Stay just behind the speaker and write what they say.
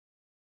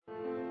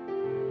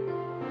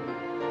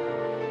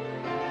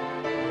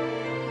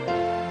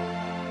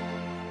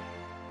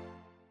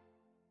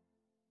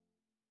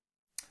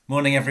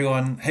Morning,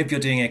 everyone. Hope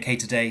you're doing okay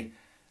today.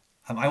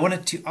 I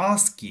wanted to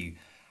ask you,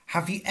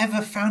 have you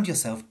ever found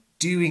yourself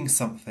doing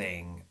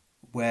something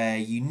where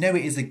you know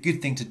it is a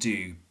good thing to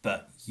do,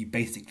 but you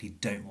basically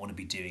don't want to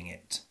be doing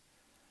it?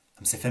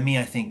 So for me,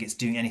 I think it's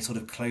doing any sort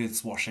of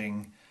clothes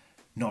washing.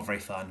 Not very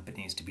fun, but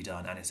needs to be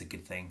done, and it's a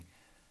good thing.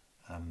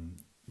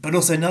 But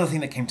also another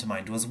thing that came to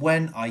mind was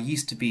when I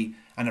used to be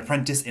an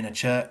apprentice in a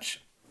church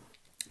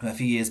a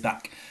few years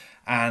back,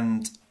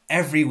 and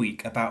every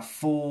week, about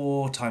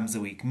 4 times a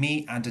week,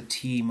 me and a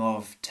team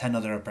of 10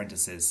 other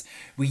apprentices,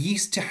 we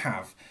used to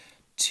have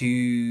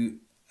to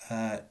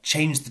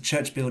change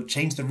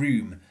the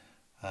room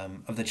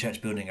of the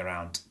church building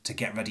around to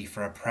get ready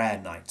for a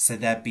prayer night. So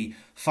there'd be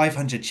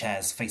 500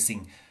 chairs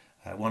facing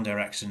one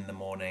direction in the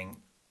morning,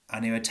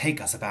 and it would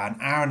take us about an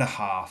hour and a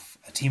half,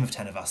 a team of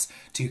 10 of us,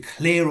 to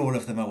clear all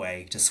of them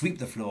away, to sweep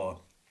the floor,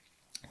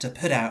 to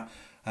put out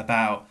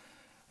about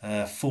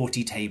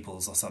 40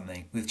 tables or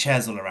something with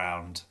chairs all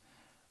around,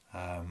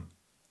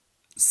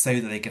 so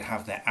that they could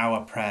have their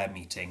hour prayer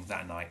meeting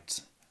that night.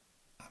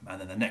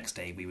 And then the next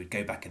day we would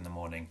go back in the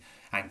morning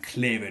and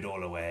clear it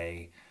all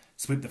away,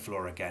 sweep the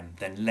floor again,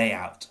 then lay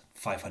out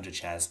 500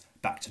 chairs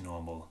back to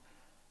normal.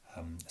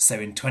 So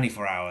in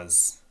 24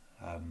 hours,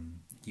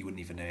 you wouldn't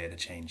even know it had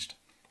changed.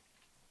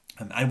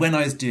 And when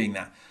I was doing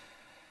that,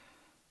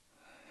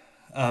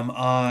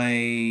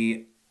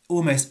 I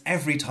almost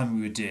every time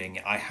we were doing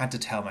it, I had to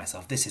tell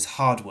myself, this is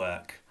hard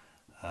work.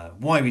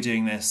 Why are we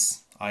doing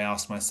this? I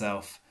asked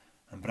myself,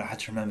 but I had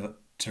to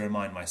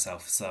remind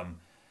myself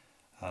some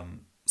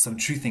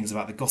true things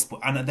about the gospel.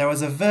 And there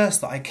was a verse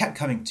that I kept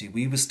coming to.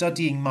 We were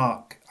studying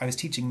Mark. I was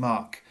teaching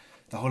Mark,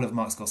 the whole of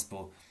Mark's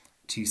gospel,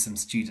 to some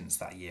students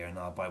that year in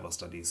our Bible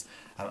studies.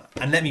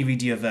 And let me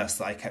read you a verse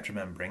that I kept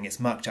remembering. It's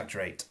Mark chapter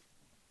 8,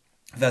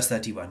 verse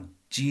 31.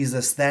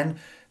 Jesus then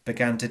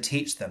began to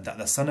teach them that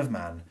the Son of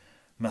Man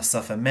must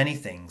suffer many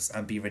things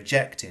and be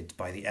rejected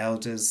by the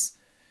elders,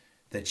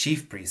 the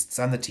chief priests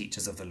and the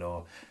teachers of the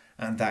law,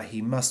 and that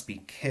he must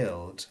be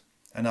killed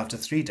and after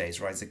 3 days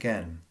rise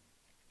again.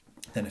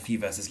 Then a few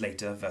verses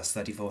later, verse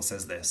 34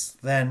 says this: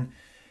 Then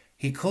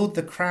he called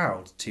the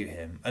crowd to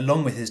him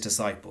along with his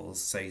disciples,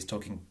 so he's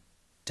talking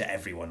to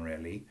everyone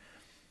really.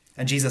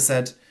 And Jesus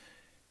said,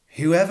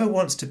 "Whoever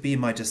wants to be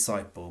my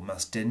disciple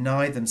must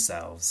deny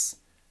themselves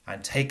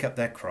and take up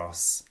their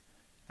cross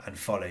and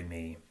follow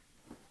me."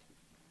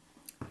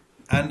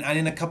 And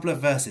in a couple of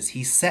verses,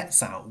 he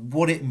sets out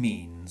what it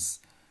means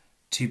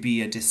to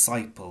be a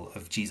disciple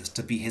of Jesus,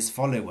 to be his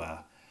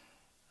follower.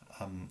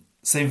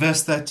 So in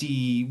verse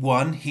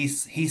 31,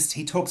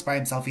 he talks about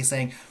himself. He's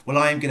saying, well,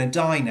 I am going to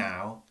die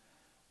now.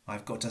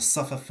 I've got to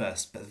suffer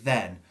first, but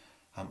then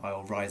I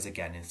will rise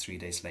again in 3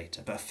 days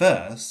later. But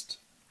first,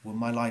 well,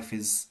 my life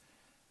is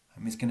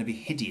going to be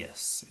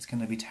hideous. It's going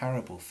to be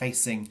terrible,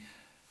 facing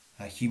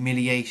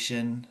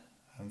humiliation,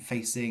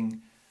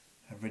 facing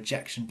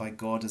rejection by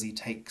God as he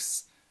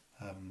takes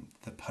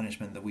the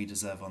punishment that we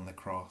deserve on the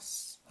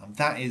cross.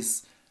 That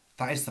is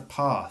the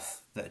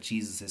path that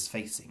Jesus is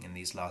facing in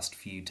these last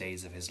few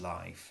days of his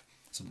life.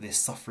 So this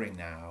suffering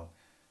now,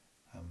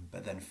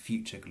 but then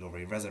future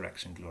glory,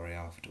 resurrection glory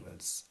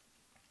afterwards.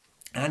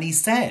 And he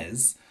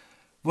says,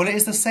 well, it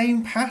is the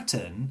same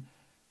pattern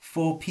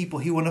for people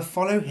who want to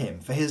follow him,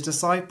 for his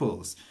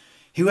disciples.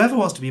 Whoever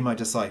wants to be my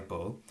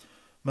disciple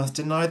must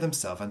deny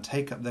themselves and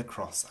take up their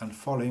cross and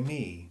follow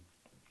me.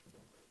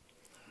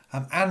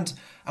 And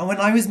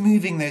when I was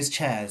moving those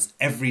chairs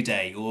every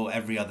day or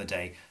every other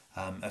day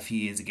a few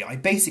years ago, I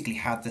basically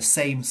had the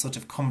same sort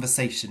of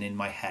conversation in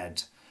my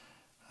head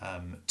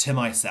to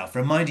myself,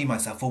 reminding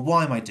myself, well,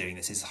 why am I doing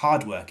this? It's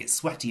hard work, it's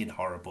sweaty and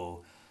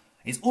horrible.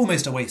 It's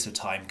almost a waste of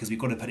time because we've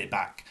got to put it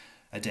back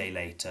a day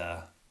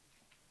later.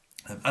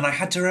 And I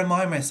had to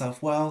remind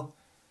myself, well,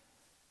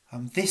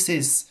 this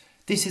is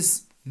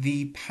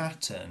the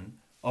pattern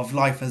of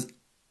life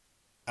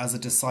as a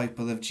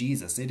disciple of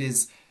Jesus. It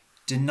is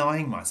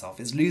denying myself,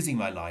 it's losing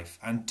my life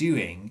and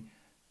doing,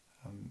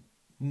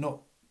 not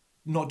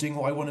doing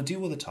what I want to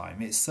do all the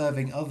time. It's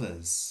serving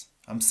others.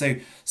 So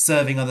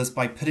serving others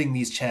by putting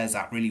these chairs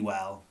out really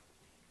well,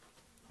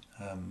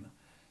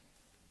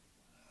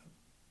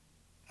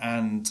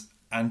 and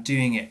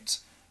doing it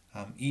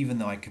even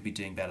though I could be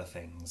doing better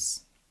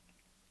things.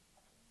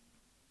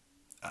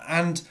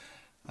 And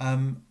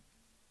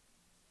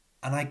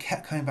I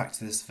kept coming back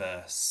to this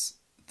verse.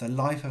 The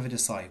life of a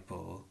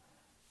disciple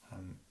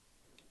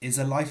is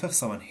a life of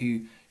someone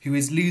who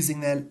is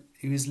losing their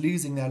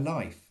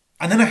life.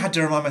 And then I had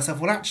to remind myself,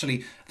 well,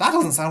 actually, that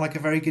doesn't sound like a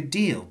very good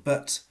deal.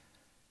 But,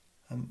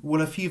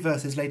 well, a few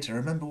verses later,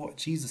 remember what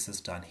Jesus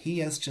has done. He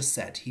has just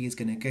said he is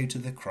going to go to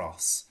the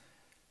cross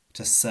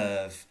to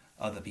serve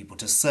other people,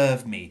 to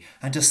serve me,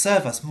 and to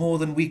serve us more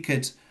than we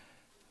could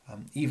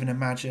even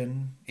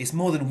imagine. It's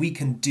more than we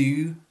can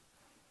do.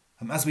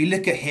 As we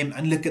look at him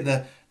and look at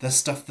the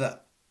stuff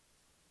that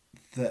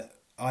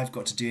I've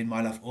got to do in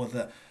my life, or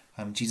that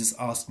Jesus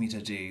asked me to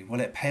do,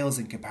 well, it pales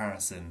in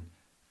comparison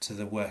to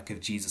the work of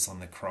Jesus on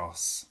the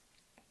cross.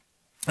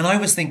 And I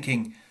was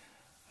thinking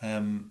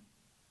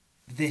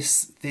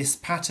this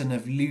pattern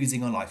of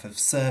losing our life, of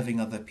serving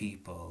other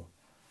people.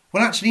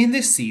 Well, actually, in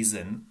this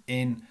season,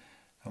 and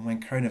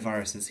when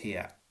coronavirus is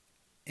here,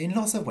 in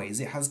lots of ways,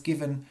 it has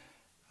given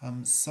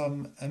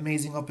some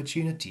amazing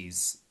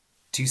opportunities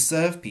to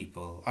serve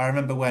people. I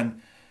remember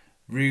when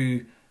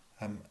Rue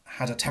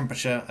had a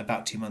temperature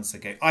about 2 months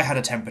ago. I had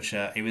a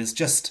temperature. It was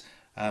just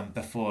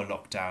before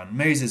lockdown.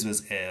 Moses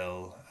was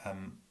ill.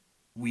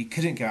 We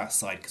couldn't go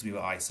outside because we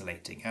were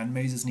isolating, and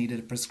Moses needed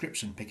a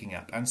prescription picking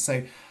up. And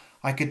so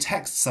I could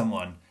text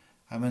someone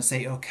and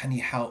say, "Oh, can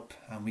you help?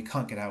 We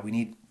can't get out. We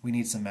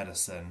need some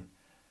medicine."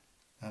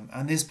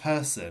 And this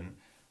person,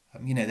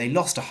 they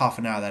lost a half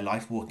an hour of their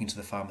life walking to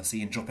the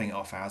pharmacy and dropping it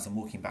off ours and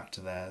walking back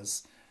to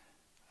theirs.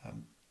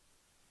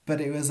 But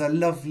it was a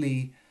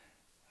lovely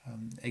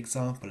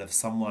example of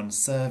someone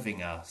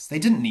serving us. They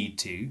didn't need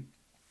to,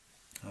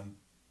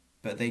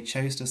 but they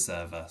chose to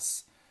serve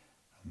us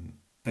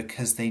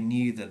because they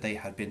knew that they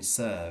had been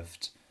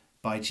served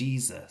by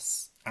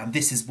Jesus. And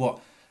this is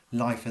what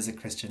life as a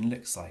Christian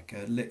looks like.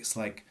 It looks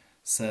like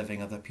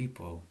serving other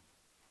people.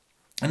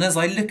 And as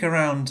I look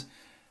around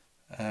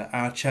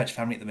our church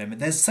family at the moment,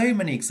 there's so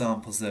many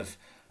examples of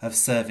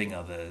serving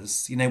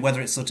others,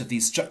 whether it's sort of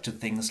these structured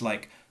things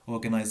like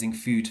organising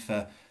food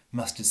for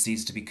mustard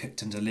seeds to be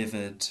cooked and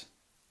delivered,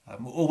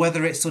 or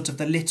whether it's sort of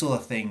the littler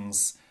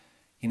things,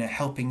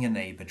 helping your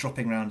neighbour,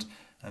 dropping round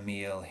a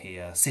meal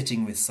here,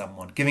 sitting with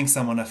someone, giving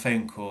someone a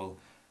phone call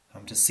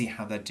to see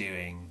how they're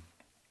doing.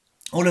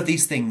 All of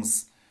these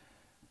things,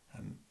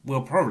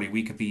 probably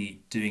we could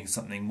be doing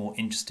something more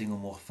interesting or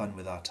more fun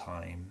with our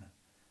time.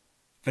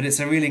 But it's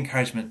a real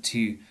encouragement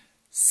to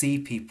see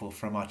people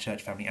from our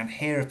church family and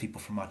hear of people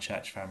from our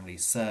church family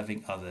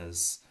serving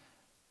others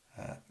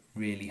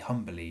really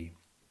humbly.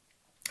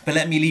 But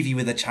let me leave you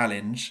with a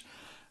challenge.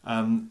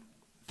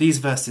 These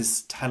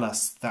verses tell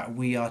us that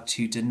we are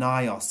to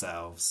deny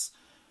ourselves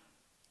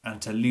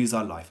and to lose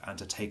our life and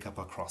to take up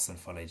our cross and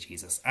follow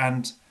Jesus.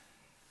 And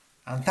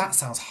that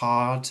sounds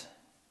hard.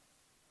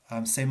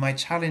 So my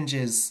challenge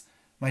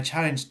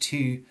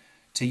to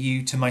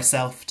you, to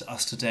myself, to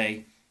us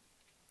today,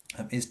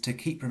 is to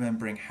keep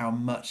remembering how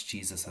much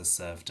Jesus has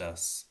served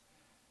us,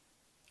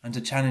 and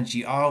to challenge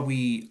you: are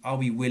we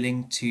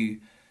willing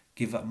to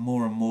give up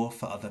more and more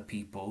for other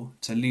people,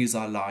 to lose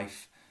our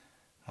life,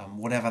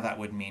 whatever that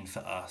would mean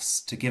for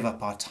us, to give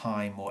up our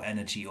time or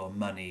energy or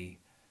money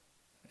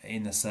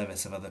in the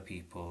service of other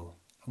people?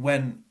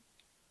 And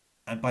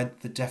by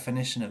the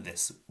definition of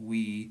this,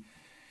 we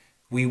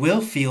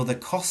will feel the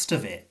cost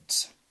of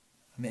it.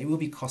 It will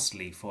be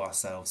costly for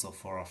ourselves or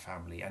for our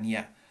family, and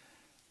yet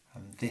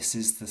this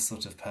is the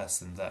sort of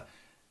person that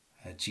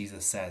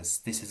Jesus says,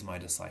 "This is my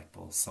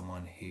disciple,"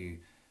 someone who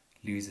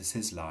loses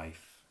his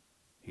life,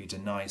 who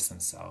denies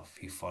themselves,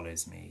 who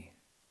follows me.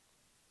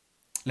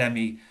 Let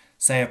me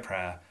say a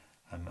prayer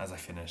as I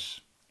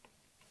finish.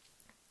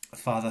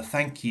 Father,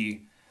 thank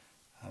you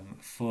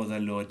for the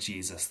Lord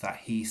Jesus,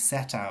 that he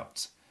set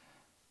out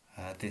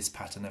this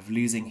pattern of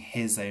losing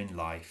his own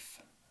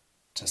life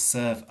to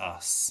serve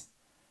us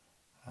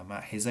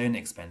at his own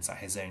expense, at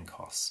his own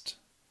cost,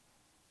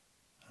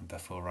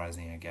 before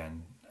rising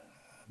again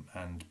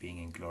and being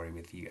in glory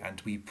with you. And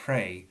we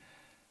pray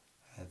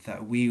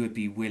that we would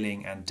be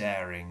willing and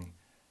daring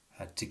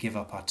to give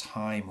up our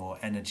time or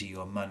energy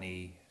or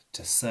money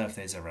to serve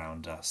those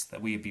around us,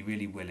 that we would be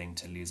really willing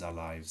to lose our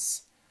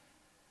lives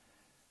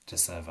to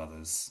serve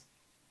others.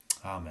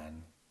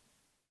 Amen.